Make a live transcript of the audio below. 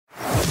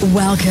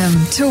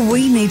Welcome to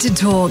We Need to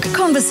Talk,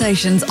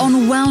 conversations on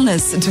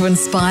wellness to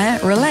inspire,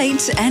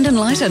 relate and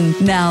enlighten.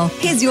 Now,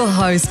 here's your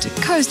host,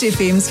 Coast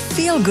FM's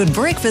Feel Good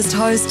Breakfast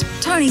host,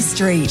 Tony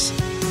Street.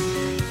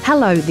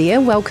 Hello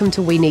there, welcome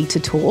to We Need to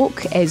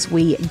Talk as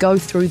we go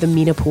through the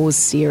Menopause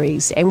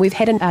series, and we've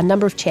had a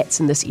number of chats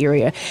in this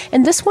area,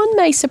 and this one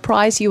may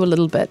surprise you a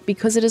little bit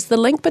because it is the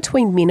link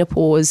between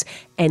menopause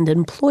and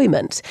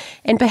employment.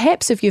 And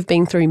perhaps if you've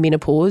been through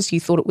menopause, you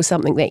thought it was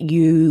something that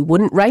you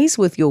wouldn't raise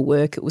with your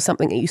work, it was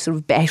something that you sort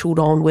of battled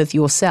on with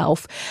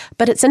yourself.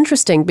 But it's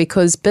interesting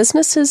because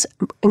businesses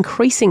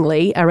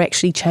increasingly are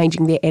actually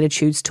changing their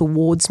attitudes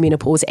towards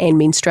menopause and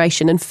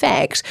menstruation. In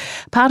fact,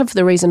 part of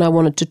the reason I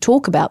wanted to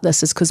talk about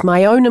this is because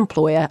my own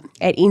employer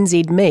at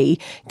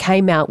NZME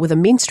came out with a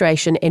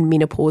menstruation and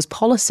menopause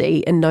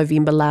policy in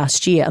November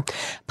last year.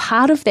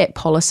 Part of that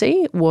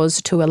policy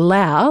was to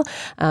allow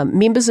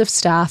members of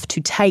staff to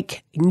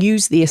take and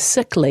use their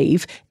sick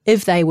leave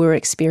if they were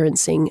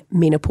experiencing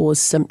menopause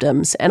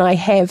symptoms. And I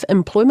have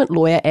employment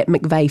lawyer at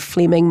McVeigh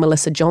Fleming,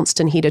 Melissa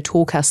Johnston, here to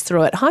talk us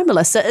through it. Hi,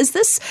 Melissa. Is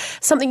this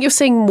something you're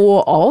seeing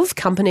more of,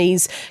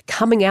 companies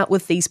coming out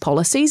with these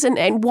policies,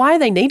 and why are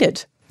they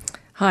needed?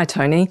 Hi,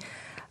 Tony.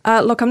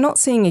 Look, I'm not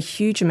seeing a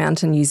huge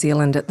amount in New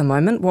Zealand at the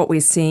moment. What we're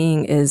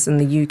seeing is in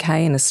the UK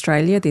and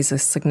Australia, there's a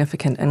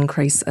significant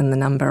increase in the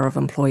number of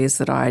employers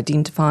that are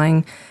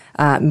identifying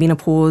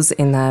menopause,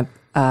 and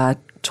they're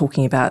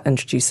talking about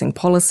introducing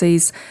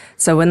policies.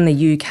 So in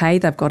the UK,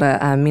 they've got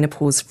a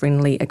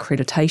menopause-friendly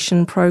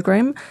accreditation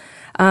program.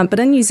 But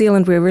in New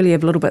Zealand, we're really a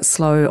little bit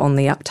slow on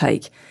the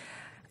uptake.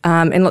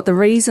 And look, the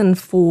reason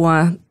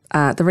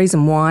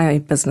why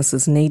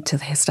businesses need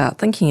to start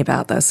thinking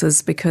about this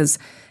is because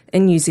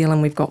in New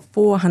Zealand, we've got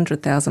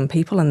 400,000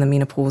 people in the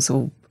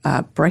menopausal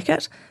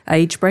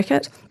age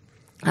bracket.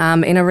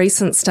 And a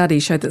recent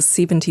study showed that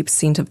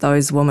 70% of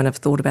those women have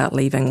thought about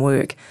leaving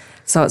work.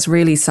 So it's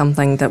really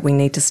something that we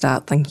need to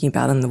start thinking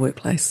about in the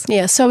workplace.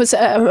 Yeah, so it's,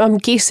 I'm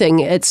guessing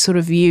it's sort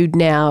of viewed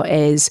now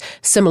as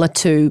similar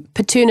to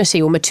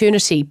paternity or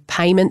maternity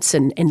payments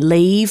and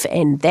leave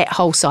and that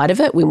whole side of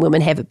it when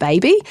women have a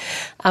baby.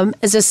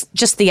 Is this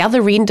just the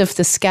other end of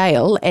the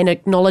scale and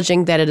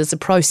acknowledging that it is a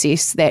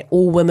process that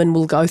all women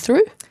will go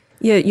through?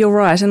 Yeah, you're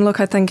right. And look,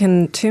 I think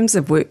in terms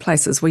of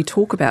workplaces, we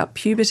talk about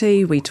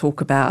puberty, we talk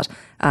about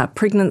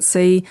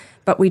pregnancy,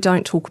 but we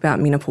don't talk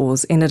about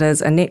menopause. And it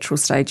is a natural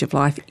stage of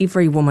life.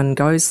 Every woman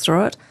goes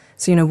through it.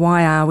 So,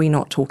 why are we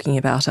not talking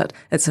about it?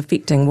 It's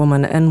affecting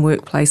women in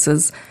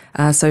workplaces.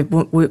 So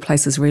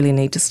workplaces really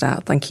need to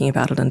start thinking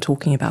about it and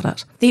talking about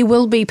it. There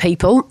will be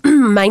people,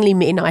 mainly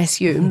men I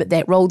assume,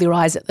 that roll their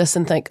eyes at this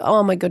and think,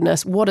 oh my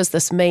goodness, what does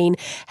this mean?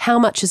 How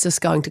much is this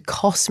going to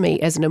cost me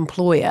as an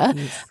employer?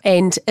 Yes.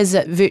 And is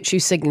it virtue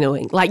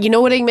signalling? Like, you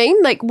know what I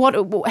mean? Like,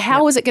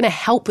 how is it going to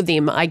help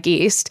them, I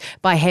guess,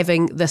 by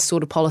having this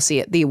sort of policy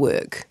at their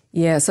work?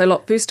 Yeah, so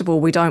look, first of all,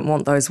 we don't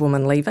want those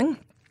women leaving.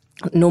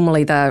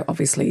 Normally, they're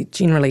obviously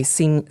generally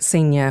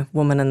senior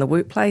women in the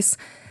workplace.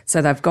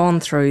 So they've gone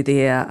through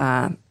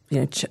their,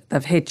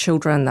 they've had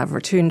children, they've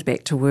returned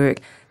back to work,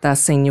 they're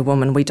senior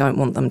women, we don't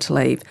want them to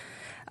leave.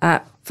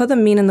 For the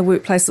men in the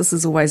workplace, this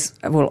is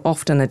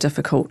often a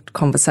difficult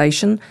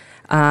conversation,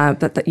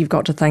 but that you've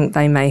got to think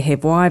they may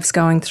have wives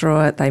going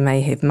through it, they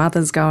may have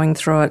mothers going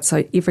through it,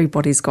 so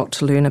everybody's got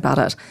to learn about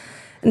it.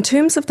 In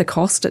terms of the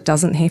cost, it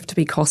doesn't have to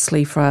be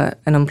costly for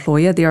an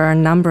employer. There are a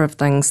number of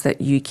things that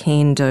you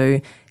can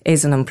do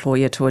as an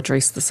employer to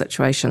address the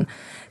situation.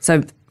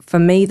 So for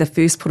me, the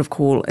first port of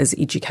call is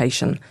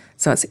education.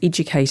 So it's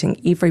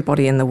educating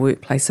everybody in the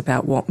workplace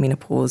about what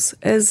menopause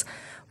is,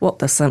 what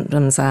the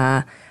symptoms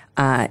are,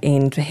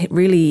 and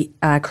really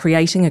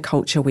creating a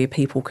culture where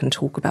people can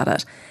talk about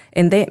it.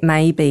 And that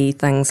may be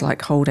things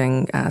like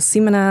holding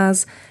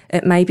seminars.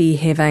 It may be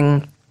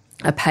having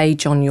a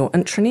page on your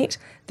intranet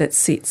that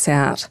sets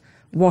out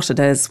what it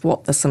is,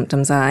 what the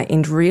symptoms are,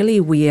 and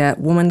really where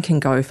women can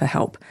go for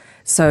help.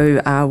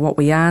 So what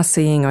we are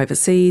seeing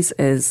overseas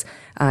is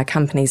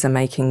companies are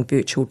making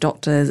virtual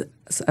doctors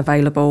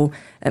available.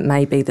 It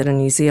may be that in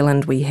New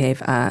Zealand we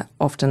have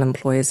often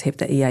employers have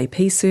the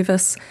EAP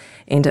service,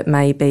 and it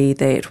may be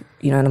that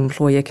an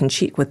employer can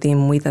check with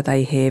them whether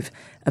they have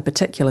a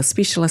particular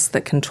specialist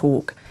that can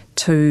talk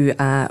to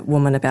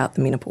women about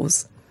the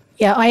menopause.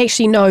 Yeah, I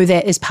actually know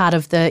that as part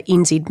of the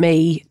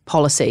NZME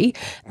policy,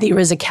 there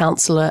is a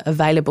counsellor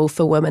available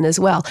for women as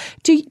well.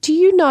 Do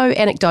you know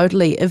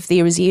anecdotally if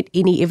there is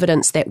any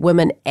evidence that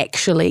women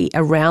actually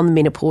around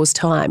menopause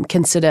time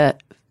consider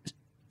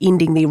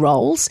ending their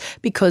roles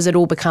because it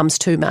all becomes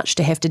too much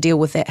to have to deal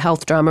with that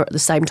health drama at the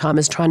same time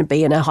as trying to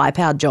be in a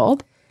high-powered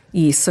job?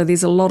 Yes, so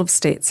there's a lot of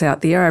stats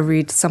out there. I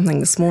read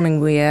something this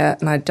morning where,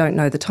 and I don't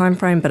know the time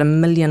frame, but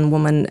 1 million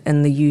women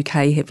in the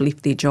UK have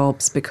left their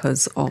jobs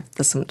because of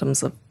the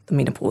symptoms of the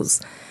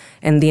menopause.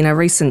 And then a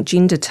recent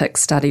gender tick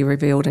study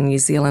revealed in New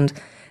Zealand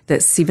that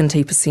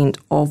 70%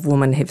 of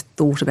women have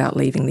thought about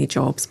leaving their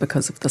jobs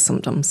because of the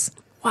symptoms.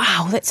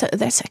 Wow,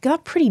 that's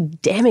got pretty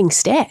damning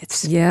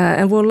stats. Yeah,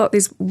 and well, look,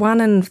 there's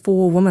 1 in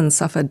 4 women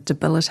suffer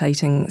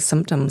debilitating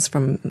symptoms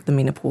from the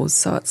menopause,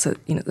 so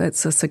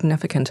it's a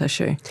significant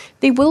issue.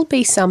 There will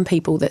be some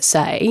people that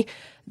say,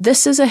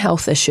 this is a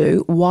health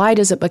issue. Why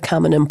does it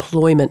become an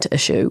employment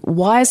issue?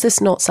 Why is this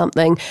not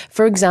something,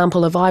 for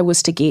example, if I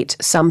was to get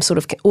some sort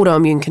of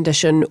autoimmune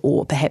condition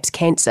or perhaps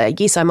cancer,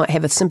 yes, I might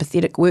have a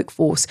sympathetic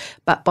workforce,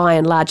 but by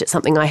and large, it's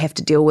something I have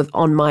to deal with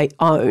on my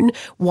own.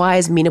 Why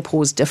is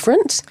menopause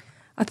different?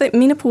 I think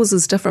menopause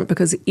is different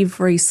because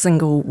every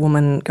single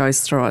woman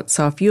goes through it.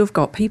 So if you've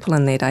got people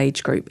in that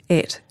age group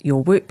at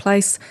your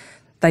workplace,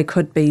 they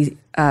could be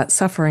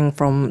suffering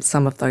from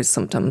some of those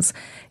symptoms.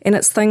 And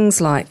it's things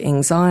like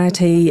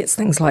anxiety, it's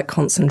things like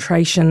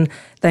concentration,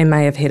 they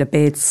may have had a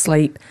bad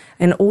sleep,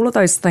 and all of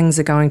those things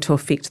are going to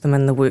affect them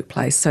in the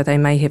workplace. So they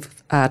may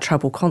have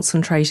trouble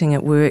concentrating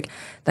at work,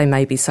 they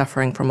may be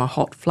suffering from a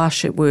hot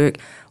flush at work.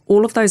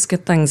 All of those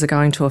good things are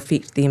going to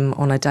affect them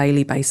on a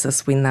daily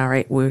basis when they're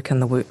at work in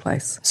the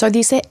workplace. So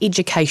there's that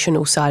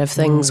educational side of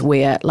things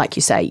where, like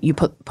you say, you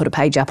put a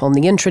page up on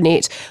the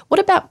intranet. What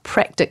about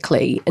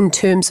practically in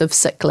terms of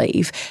sick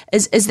leave?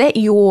 Is that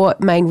your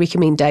main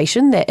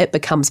recommendation, that it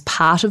becomes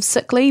part of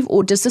sick leave,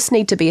 or does this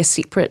need to be a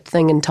separate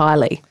thing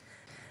entirely?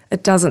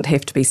 It doesn't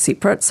have to be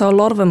separate. So a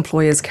lot of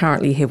employers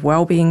currently have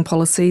wellbeing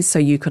policies, so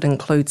you could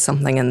include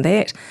something in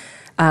that.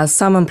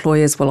 Some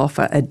employers will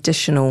offer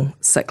additional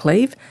sick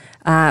leave.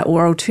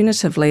 Or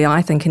alternatively,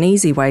 I think an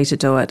easy way to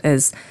do it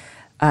is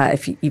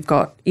if you've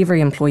got every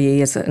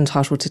employee is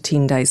entitled to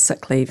 10 days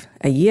sick leave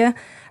a year,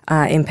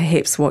 and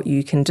perhaps what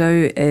you can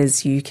do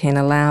is you can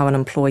allow an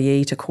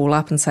employee to call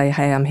up and say,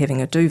 hey, I'm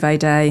having a duvet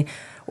day,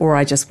 or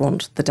I just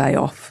want the day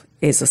off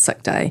as a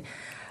sick day.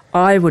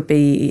 I'd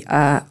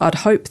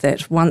hope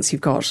that once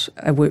you've got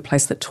a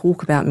workplace that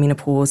talk about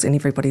menopause and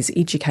everybody's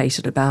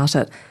educated about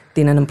it,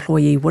 then an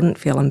employee wouldn't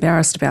feel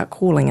embarrassed about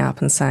calling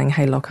up and saying,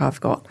 hey, look, I've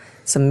got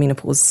some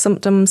menopause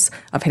symptoms,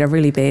 I've had a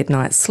really bad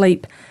night's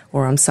sleep,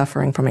 or I'm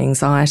suffering from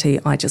anxiety,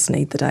 I just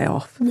need the day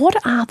off. What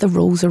are the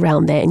rules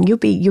around that? And you'll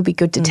be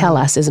good to tell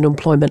us as an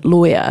employment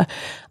lawyer.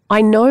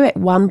 I know at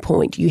one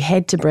point you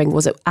had to bring,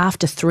 was it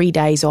after 3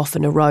 days off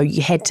in a row,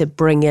 you had to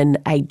bring in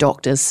a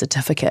doctor's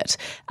certificate.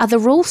 Are the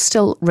rules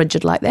still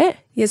rigid like that?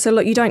 Yeah, so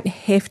look, you don't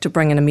have to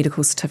bring in a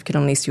medical certificate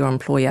unless your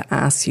employer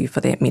asks you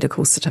for that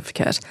medical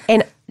certificate.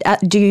 And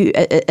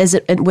is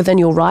it within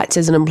your rights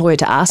as an employer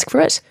to ask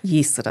for it?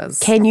 Yes, it is.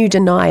 Can you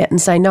deny it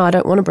and say, no, I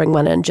don't want to bring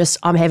one in, just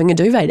I'm having a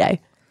duvet day?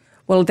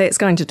 Well, that's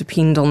going to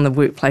depend on the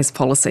workplace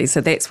policy.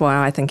 So that's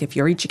why I think if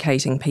you're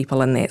educating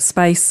people in that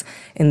space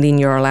and then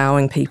you're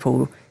allowing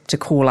people to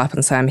call up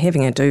and say, I'm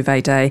having a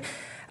duvet day,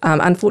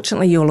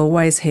 unfortunately you'll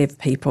always have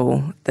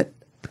people that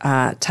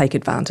take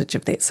advantage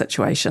of that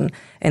situation.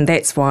 And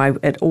that's why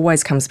it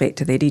always comes back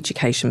to that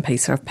education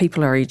piece. So if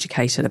people are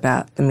educated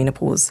about the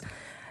menopause,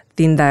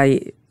 then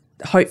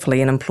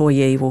hopefully an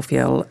employee will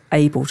feel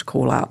able to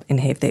call up and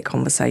have that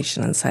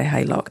conversation and say,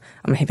 hey, look,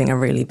 I'm having a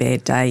really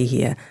bad day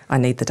here. I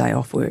need the day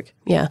off work.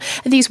 Yeah.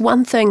 There's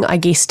one thing, I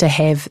guess, to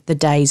have the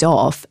days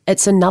off.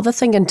 It's another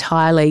thing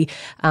entirely,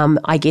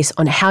 I guess,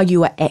 on how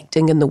you are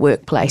acting in the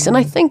workplace. And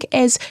I think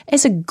as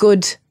a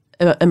good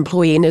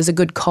employee and as a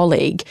good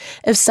colleague,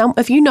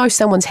 if you know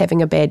someone's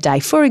having a bad day,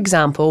 for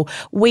example,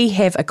 we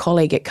have a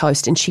colleague at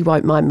Coast, and she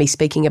won't mind me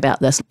speaking about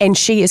this, and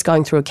she is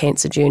going through a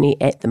cancer journey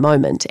at the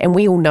moment, and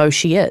we all know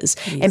she is.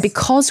 Yes. And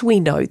because we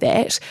know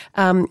that,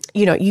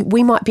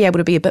 we might be able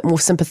to be a bit more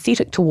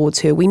sympathetic towards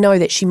her. We know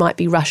that she might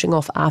be rushing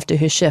off after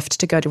her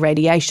shift to go to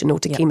radiation or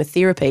to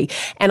chemotherapy.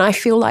 And I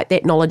feel like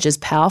that knowledge is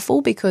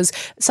powerful, because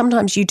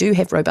sometimes you do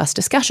have robust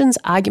discussions,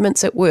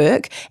 arguments at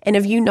work, and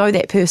if you know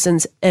that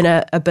person's in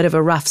a bit of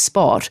a rough spot,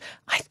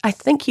 I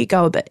think you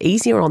go a bit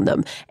easier on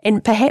them.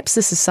 And perhaps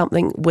this is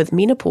something with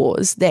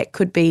menopause that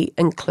could be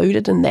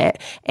included in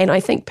that. And I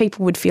think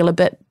people would feel a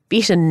bit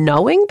better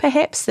knowing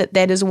perhaps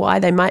that is why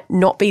they might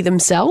not be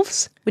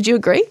themselves. Would you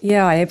agree?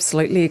 Yeah, I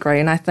absolutely agree.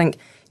 And I think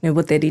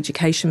with that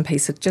education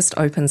piece, it just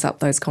opens up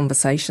those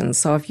conversations.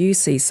 So if you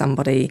see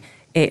somebody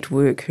at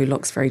work who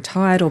looks very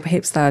tired, or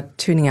perhaps they're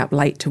turning up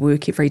late to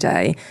work every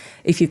day,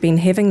 if you've been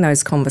having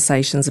those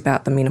conversations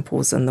about the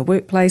menopause in the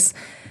workplace,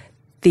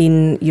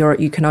 then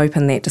you can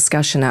open that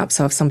discussion up.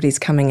 So if somebody's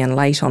coming in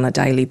late on a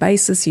daily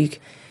basis, you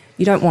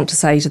don't want to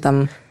say to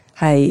them,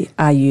 hey,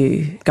 are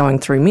you going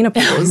through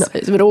menopause? No,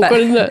 it's a bit awkward,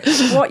 isn't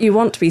it? What you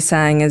want to be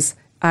saying is,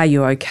 are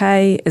you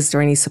okay? Is there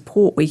any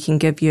support we can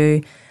give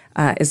you?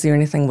 Is there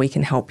anything we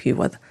can help you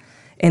with?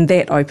 And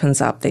that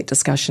opens up that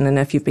discussion. And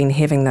if you've been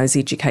having those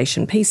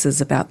education pieces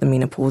about the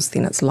menopause,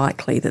 then it's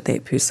likely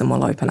that person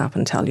will open up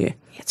and tell you.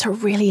 It's a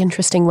really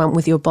interesting one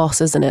with your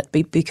boss, isn't it?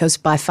 Because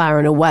by far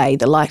and away,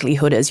 the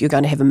likelihood is you're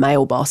going to have a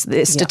male boss.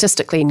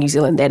 Statistically in New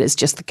Zealand, that is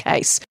just the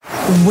case.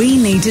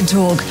 We Need to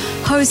Talk,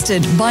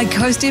 hosted by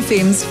Coast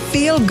FM's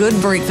Feel Good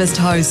Breakfast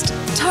host,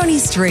 Tony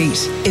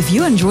Street. If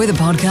you enjoy the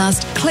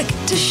podcast, click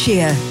to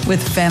share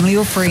with family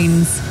or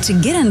friends. To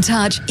get in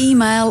touch,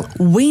 email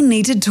we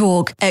need to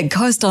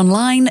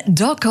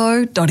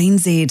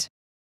talk@coastonline.co.nz.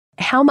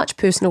 how much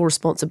personal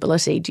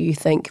responsibility do you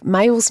think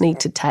males need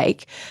to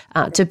take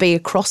to be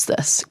across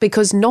this?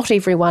 Because not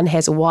everyone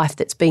has a wife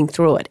that's been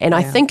through it. And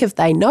I think if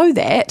they know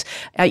that,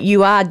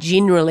 you are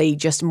generally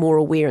just more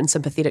aware and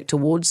sympathetic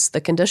towards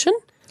the condition.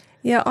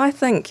 Yeah, I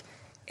think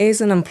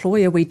as an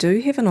employer, we do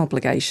have an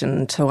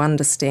obligation to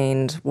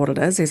understand what it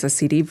is. As I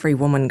said, every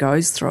woman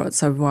goes through it,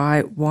 so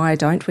why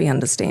don't we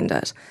understand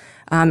it?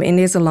 And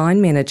as a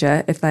line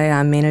manager, if they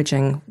are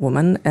managing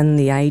women in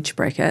the age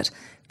bracket,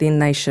 then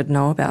they should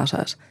know about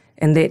it.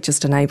 And that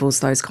just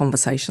enables those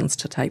conversations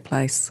to take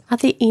place. Are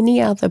there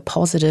any other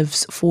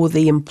positives for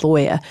the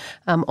employer?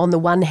 On the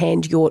one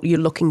hand, you're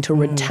looking to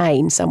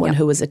retain someone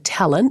who is a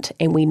talent,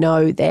 and we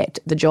know that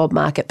the job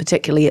market,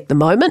 particularly at the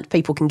moment,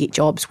 people can get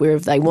jobs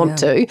wherever they want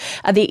to.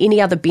 Are there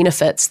any other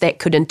benefits that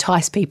could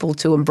entice people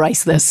to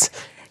embrace this?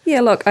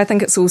 Yeah, look, I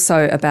think it's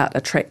also about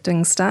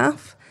attracting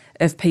staff.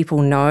 If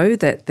people know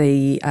that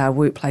the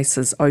workplace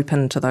is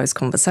open to those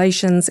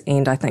conversations,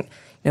 and I think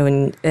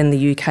in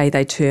the UK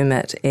they term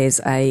it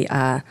as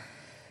a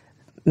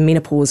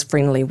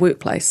menopause-friendly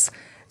workplace.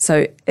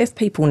 So if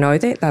people know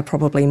that, they're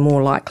probably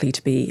more likely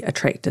to be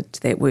attracted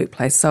to that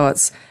workplace. So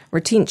it's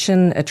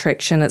retention,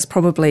 attraction, it's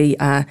probably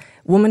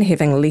women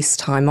having less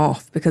time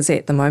off, because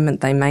at the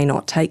moment they may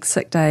not take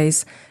sick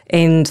days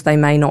and they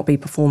may not be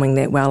performing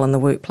that well in the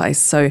workplace.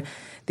 So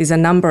there's a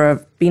number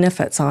of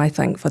benefits, I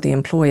think, for the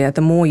employer.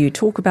 The more you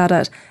talk about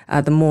it,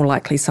 the more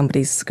likely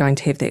somebody's going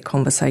to have that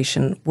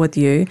conversation with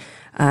you.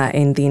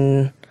 And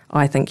then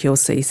I think you'll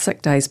see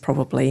sick days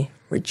probably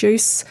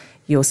reduce,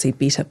 you'll see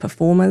better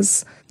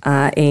performers,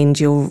 and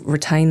you'll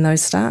retain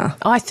those staff.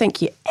 I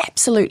think you're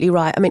absolutely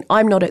right. I mean,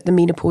 I'm not at the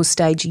menopause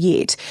stage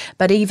yet,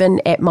 but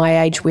even at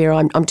my age where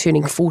I'm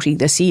turning 40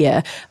 this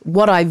year,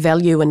 what I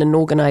value in an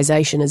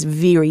organisation is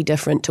very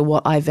different to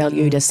what I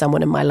valued as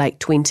someone in my late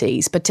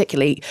 20s,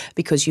 particularly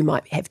because you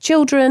might have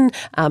children.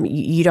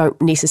 You don't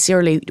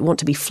necessarily want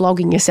to be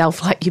flogging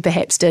yourself like you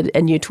perhaps did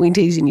in your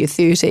 20s and your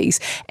 30s.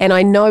 And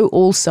I know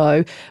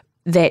also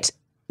that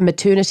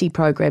maternity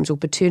programs or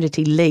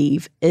paternity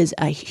leave is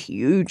a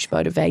huge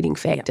motivating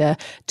factor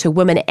to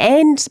women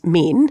and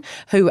men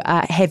who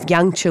have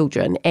young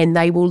children, and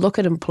they will look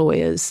at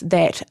employers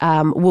that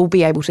will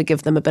be able to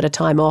give them a bit of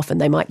time off,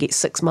 and they might get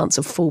 6 months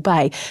of full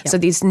pay. So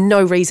there's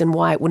no reason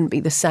why it wouldn't be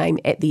the same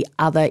at the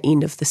other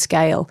end of the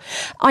scale.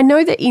 I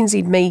know that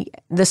NZME,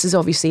 this is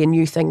obviously a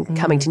new thing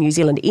coming to New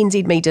Zealand.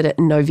 NZME did it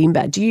in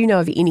November. Do you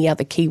know of any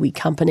other Kiwi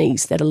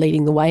companies that are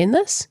leading the way in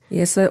this?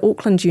 Yes, so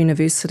Auckland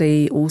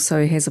University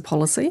also has a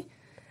policy.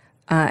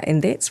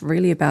 And that's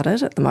really about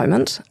it at the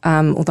moment,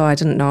 although I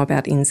didn't know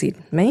about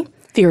NZME.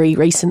 Very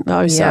recent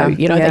though, so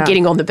they're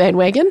getting on the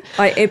bandwagon.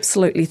 I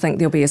absolutely think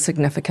there'll be a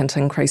significant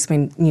increase. I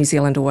mean, New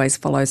Zealand always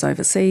follows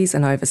overseas,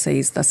 and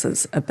overseas this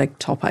is a big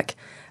topic.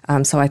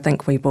 So I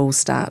think we will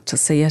start to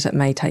see it. It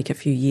may take a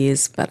few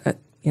years, but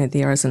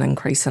there is an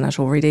increase in it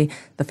already.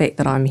 The fact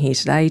that I'm here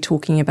today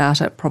talking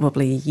about it,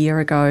 probably a year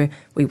ago,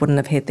 we wouldn't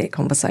have had that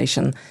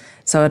conversation.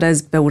 So it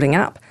is building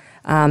up.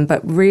 But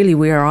really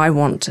where I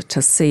want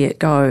to see it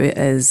go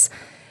is,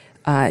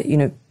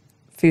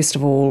 first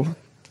of all,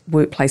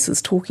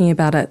 workplaces talking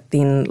about it,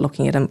 then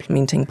looking at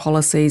implementing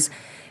policies.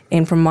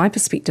 And from my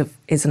perspective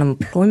as an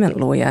employment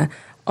lawyer,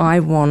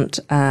 I want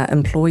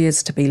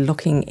employers to be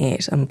looking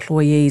at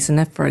employees. And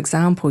if, for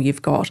example,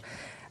 you've got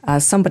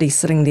somebody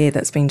sitting there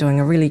that's been doing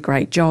a really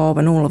great job,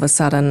 and all of a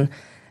sudden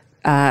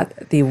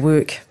their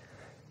work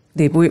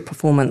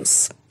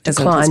performance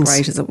declines. Isn't as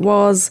great as it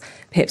was,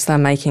 perhaps they're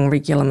making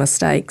regular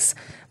mistakes,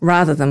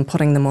 rather than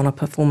putting them on a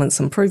performance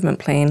improvement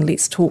plan,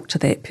 let's talk to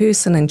that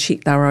person and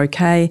check they're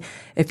okay.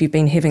 If you've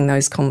been having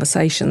those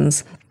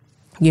conversations,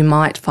 you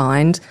might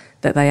find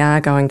that they are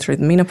going through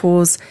the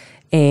menopause,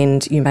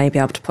 and you may be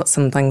able to put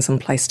some things in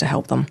place to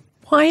help them.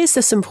 Why is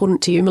this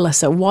important to you,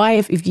 Melissa? Why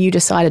have you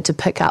decided to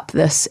pick up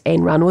this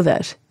and run with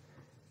it?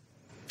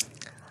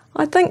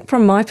 I think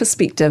from my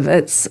perspective,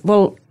 it's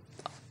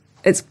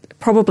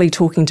probably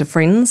talking to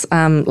friends.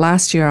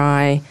 Last year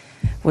I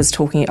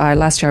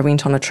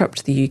went on a trip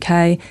to the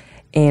UK,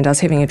 and I was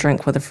having a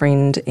drink with a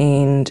friend,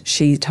 and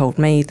she told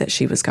me that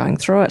she was going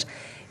through it.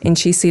 And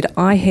she said,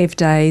 I have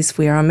days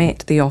where I'm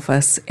at the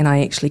office and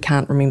I actually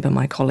can't remember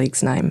my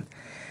colleague's name.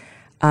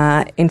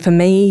 And for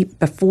me,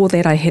 before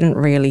that, I hadn't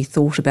really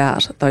thought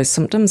about those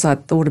symptoms.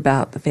 I'd thought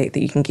about the fact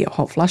that you can get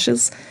hot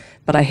flushes,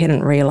 but I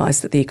hadn't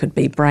realised that there could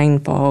be brain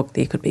fog,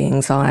 there could be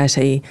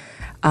anxiety.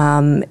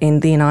 And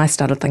then I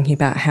started thinking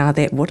about how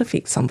that would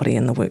affect somebody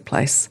in the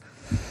workplace.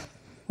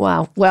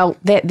 Wow. Well,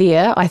 that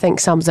there, I think,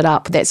 sums it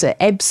up. That's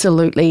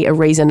absolutely a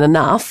reason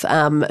enough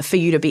for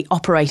you to be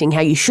operating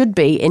how you should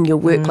be in your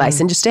workplace,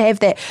 and just to have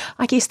that,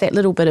 I guess, that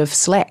little bit of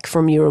slack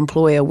from your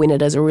employer when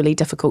it is a really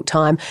difficult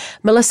time.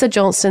 Melissa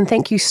Johnston,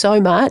 thank you so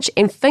much.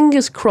 And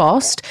fingers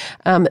crossed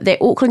that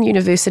Auckland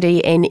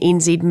University and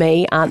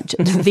NZME aren't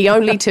the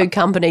only two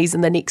companies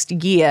in the next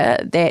year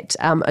that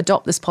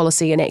adopt this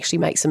policy and actually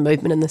make some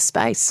movement in this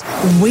space.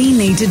 We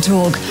Need to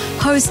Talk,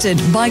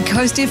 hosted by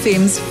Coast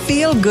FM's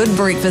Feel Good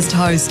Breakfast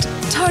host, host,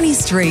 Tony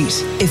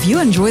Street. If you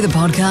enjoy the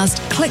podcast,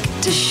 click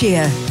to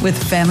share with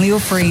family or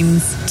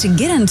friends. To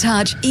get in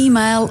touch,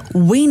 email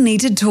we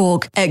need to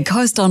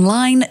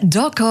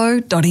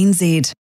talk@coastonline.co.nz.